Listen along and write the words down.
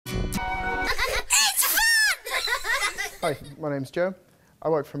Hi, my name's Joe. I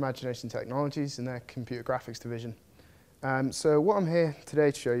work for Imagination Technologies in their computer graphics division. So what I'm here today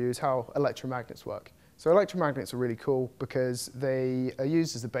to show you is how electromagnets work. So electromagnets are really cool because they are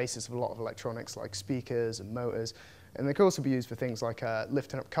used as the basis of a lot of electronics like speakers and motors, and they can also be used for things like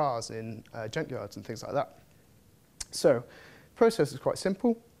lifting up cars in junkyards and things like that. So the process is quite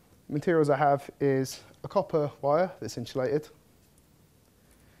simple. The materials I have is a copper wire that's insulated.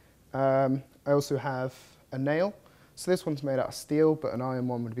 I also have a nail. So this one's made out of steel, but an iron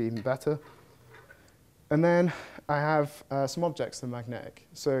one would be even better. And then I have some objects that are magnetic.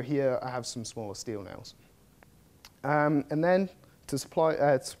 So here I have some smaller steel nails. And then to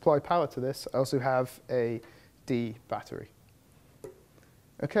supply power to this, I also have a D battery.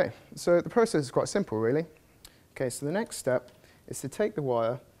 Okay, so the process is quite simple, really. Okay, so the next step is to take the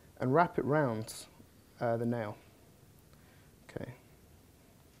wire and wrap it round the nail. Okay.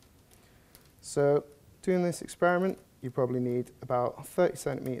 So doing this experiment, you probably need about 30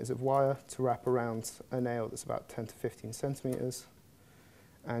 centimeters of wire to wrap around a nail that's about 10 to 15 centimeters.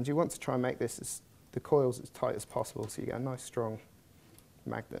 And you want to try and make this the coils as tight as possible so you get a nice strong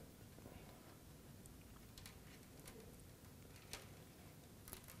magnet.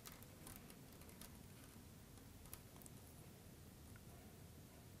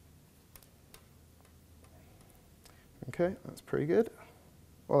 Okay, that's pretty good.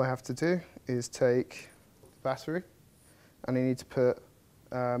 All I have to do is take the battery, and I need to put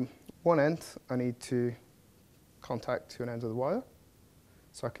one end, I need to contact to an end of the wire.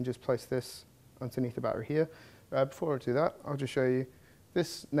 So I can just place this underneath the battery here. Before I do that, I'll just show you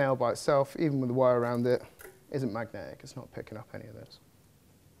this nail by itself, even with the wire around it, isn't magnetic. It's not picking up any of this.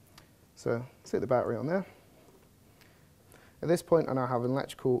 So stick the battery on there. At this point, I now have an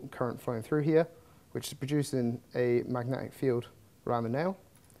electrical current flowing through here, which is producing a magnetic field around the nail.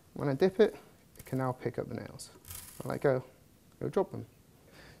 When I dip it, it can now pick up the nails. I let go, it'll drop them.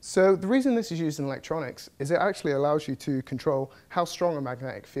 So the reason this is used in electronics is it actually allows you to control how strong a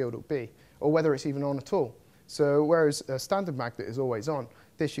magnetic field will be, or whether it's even on at all. So whereas a standard magnet is always on,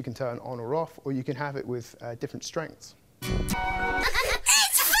 this you can turn on or off, or you can have it with different strengths.